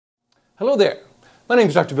Hello there. My name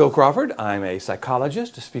is Dr. Bill Crawford. I'm a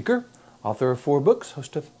psychologist, a speaker, author of 4 books,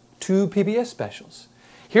 host of 2 PBS specials.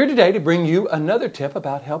 Here today to bring you another tip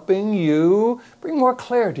about helping you bring more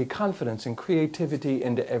clarity, confidence, and creativity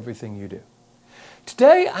into everything you do.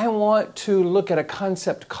 Today I want to look at a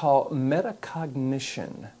concept called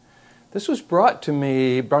metacognition. This was brought to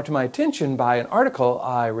my attention by an article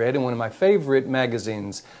I read in one of my favorite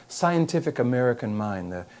magazines, Scientific American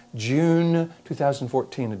Mind, the June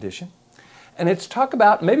 2014 edition. And it's talk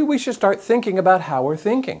about maybe we should start thinking about how we're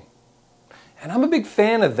thinking. And I'm a big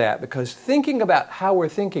fan of that because thinking about how we're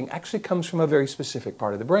thinking actually comes from a very specific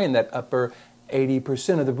part of the brain, that upper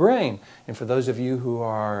 80% of the brain. And for those of you who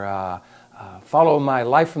are follow my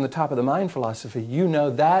Life from the Top of the Mind philosophy, you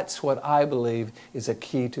know that's what I believe is a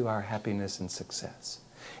key to our happiness and success.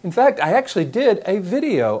 In fact, I actually did a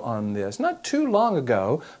video on this not too long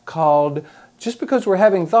ago called "Just because we're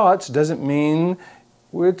having thoughts doesn't mean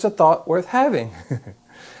it's a thought worth having."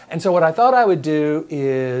 And so what I thought I would do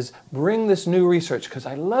is bring this new research, because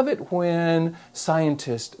I love it when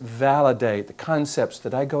scientists validate the concepts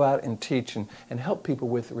that I go out and teach and help people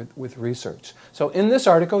with research. So in this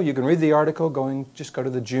article, you can read the article, just go to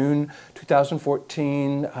the June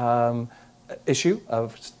 2014 issue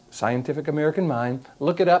of Scientific American Mind,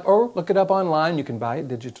 look it up, or look it up online, you can buy it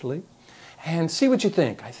digitally, and see what you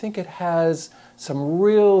think. I think it has some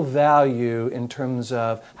real value in terms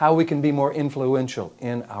of how we can be more influential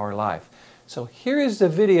in our life. So here is the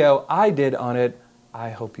video I did on it. I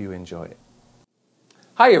hope you enjoy it.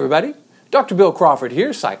 Hi everybody, Dr. Bill Crawford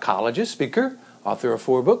here, psychologist, speaker, author of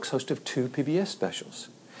 4 books, host of 2 PBS specials.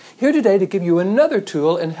 Here today to give you another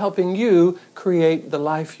tool in helping you create the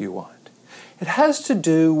life you want. It has to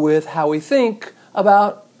do with how we think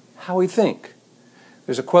about how we think.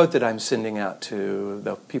 There's a quote that I'm sending out to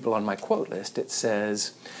the people on my quote list. It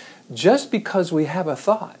says, "Just because we have a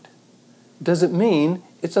thought doesn't mean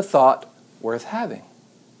it's a thought worth having."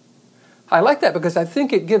 I like that because I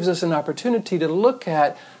think it gives us an opportunity to look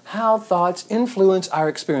at how thoughts influence our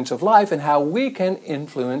experience of life and how we can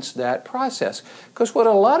influence that process. Because what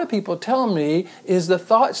a lot of people tell me is the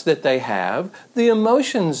thoughts that they have, the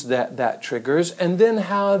emotions that triggers, and then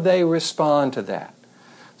how they respond to that.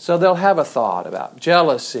 So they'll have a thought about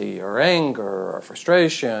jealousy or anger or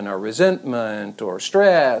frustration or resentment or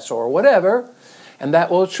stress or whatever, and that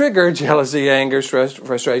will trigger jealousy, anger, stress,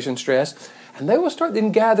 frustration, stress, and they will start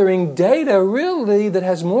then gathering data really that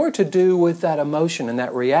has more to do with that emotion and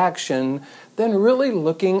that reaction than really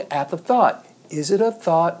looking at the thought. Is it a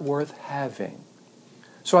thought worth having?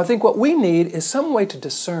 So I think what we need is some way to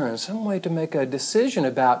discern, some way to make a decision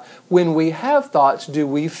about when we have thoughts, do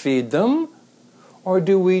we feed them? Or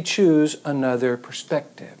do we choose another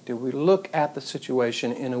perspective? Do we look at the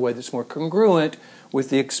situation in a way that's more congruent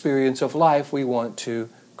with the experience of life we want to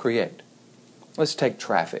create? Let's take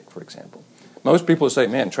traffic, for example. Most people say,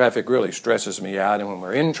 man, traffic really stresses me out. And when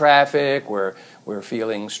we're in traffic, we're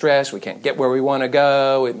feeling stressed. We can't get where we want to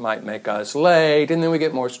go. It might make us late. And then we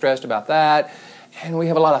get more stressed about that. And we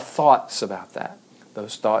have a lot of thoughts about that.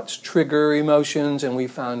 Those thoughts trigger emotions, and we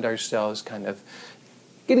found ourselves kind of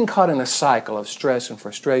getting caught in a cycle of stress and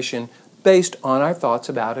frustration based on our thoughts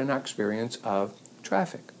about and our experience of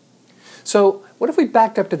traffic. So what if we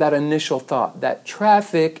backed up to that initial thought, that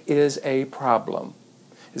traffic is a problem?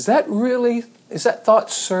 Is that thought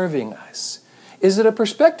serving us? Is it a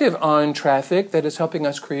perspective on traffic that is helping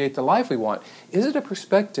us create the life we want? Is it a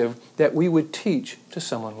perspective that we would teach to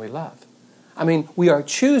someone we love? I mean, we are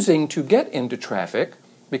choosing to get into traffic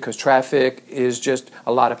because traffic is just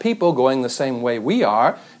a lot of people going the same way we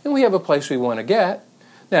are, and we have a place we want to get.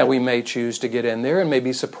 Now, we may choose to get in there and may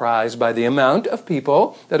be surprised by the amount of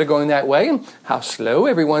people that are going that way and how slow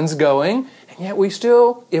everyone's going, and yet we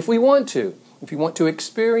still, if we want to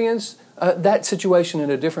experience that situation in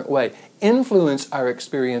a different way, influence our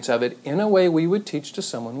experience of it in a way we would teach to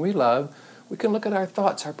someone we love, we can look at our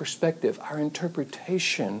thoughts, our perspective, our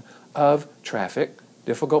interpretation of traffic,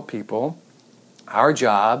 difficult people, our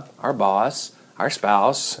job, our boss, our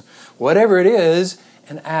spouse, whatever it is,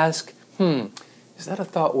 and ask, is that a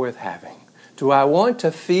thought worth having? Do I want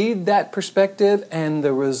to feed that perspective and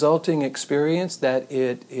the resulting experience that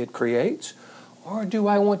it creates? Or do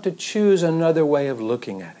I want to choose another way of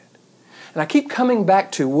looking at it? And I keep coming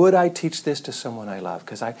back to, would I teach this to someone I love?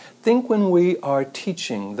 Because I think when we are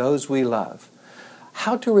teaching those we love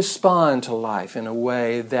how to respond to life in a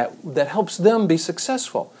way that helps them be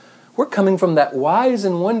successful, we're coming from that wise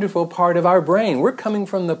and wonderful part of our brain. We're coming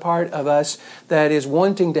from the part of us that is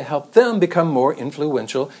wanting to help them become more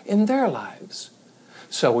influential in their lives.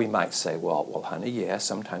 So we might say, well, honey, yes,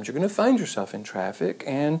 sometimes you're going to find yourself in traffic,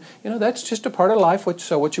 and that's just a part of life.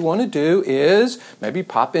 So what you want to do is maybe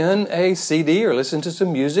pop in a CD or listen to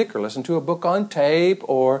some music or listen to a book on tape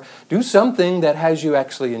or do something that has you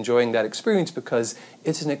actually enjoying that experience, because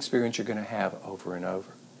it's an experience you're going to have over and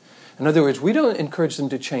over. In other words, we don't encourage them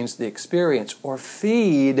to change the experience or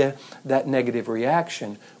feed that negative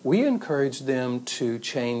reaction. We encourage them to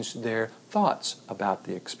change their thoughts about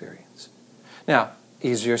the experience. Now,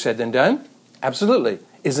 easier said than done? Absolutely.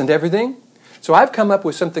 Isn't everything? So I've come up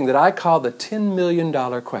with something that I call the $10 million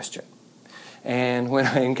question. And when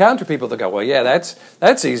I encounter people, they go, well, yeah,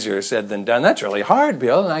 that's easier said than done. That's really hard,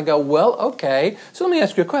 Bill. And I go, well, okay. So let me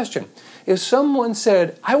ask you a question. If someone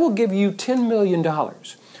said, I will give you $10 million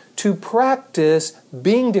to practice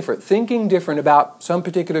being different, thinking different about some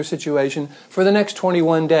particular situation for the next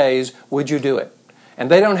 21 days, would you do it? And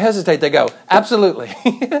they don't hesitate. They go, absolutely.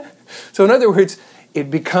 So in other words, it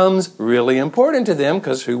becomes really important to them,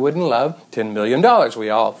 because who wouldn't love $10 million? We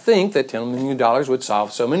all think that $10 million would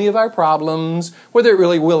solve so many of our problems. Whether it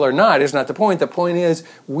really will or not is not the point. The point is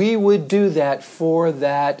we would do that for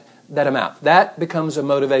that amount. That becomes a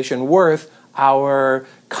motivation worth our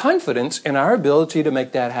confidence in our ability to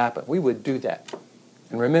make that happen. We would do that.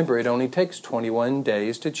 And remember, it only takes 21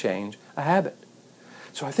 days to change a habit.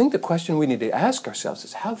 So I think the question we need to ask ourselves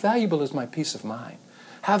is, how valuable is my peace of mind?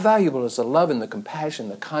 How valuable is the love and the compassion,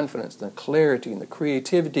 the confidence, the clarity and the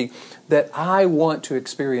creativity that I want to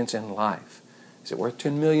experience in life? Is it worth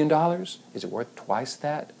 $10 million? Is it worth twice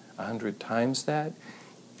that? 100 times that?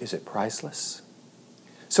 Is it priceless?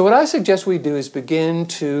 So what I suggest we do is begin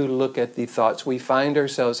to look at the thoughts we find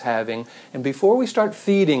ourselves having, and before we start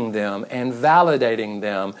feeding them and validating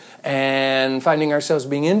them and finding ourselves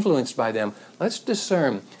being influenced by them, let's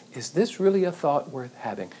discern, is this really a thought worth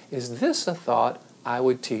having? Is this a thought I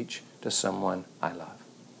would teach to someone I love?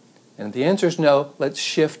 And if the answer is no, let's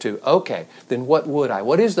shift to, okay, then what would I?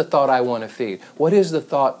 What is the thought I want to feed? What is the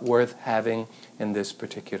thought worth having in this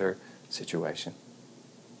particular situation?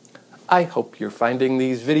 I hope you're finding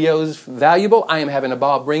these videos valuable. I am having a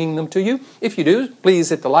ball bringing them to you. If you do, please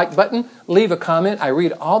hit the like button, leave a comment. I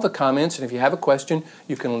read all the comments, and if you have a question,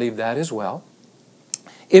 you can leave that as well.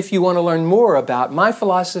 If you want to learn more about my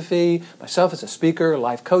philosophy, myself as a speaker,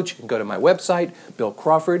 life coach, you can go to my website,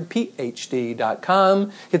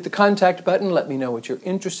 BillCrawfordPhD.com. Hit the contact button. Let me know what you're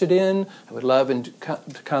interested in. I would love to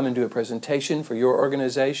come and do a presentation for your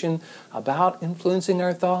organization about influencing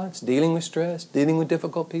our thoughts, dealing with stress, dealing with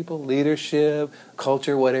difficult people, leadership,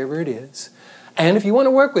 culture, whatever it is. And if you want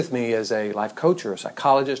to work with me as a life coach or a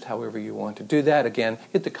psychologist, however you want to do that, again,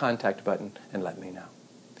 hit the contact button and let me know.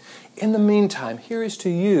 In the meantime, here is to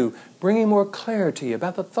you bringing more clarity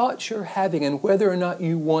about the thoughts you're having and whether or not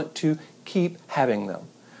you want to keep having them.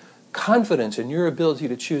 Confidence in your ability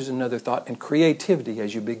to choose another thought, and creativity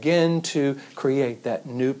as you begin to create that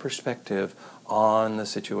new perspective on the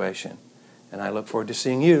situation. And I look forward to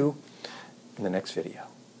seeing you in the next video.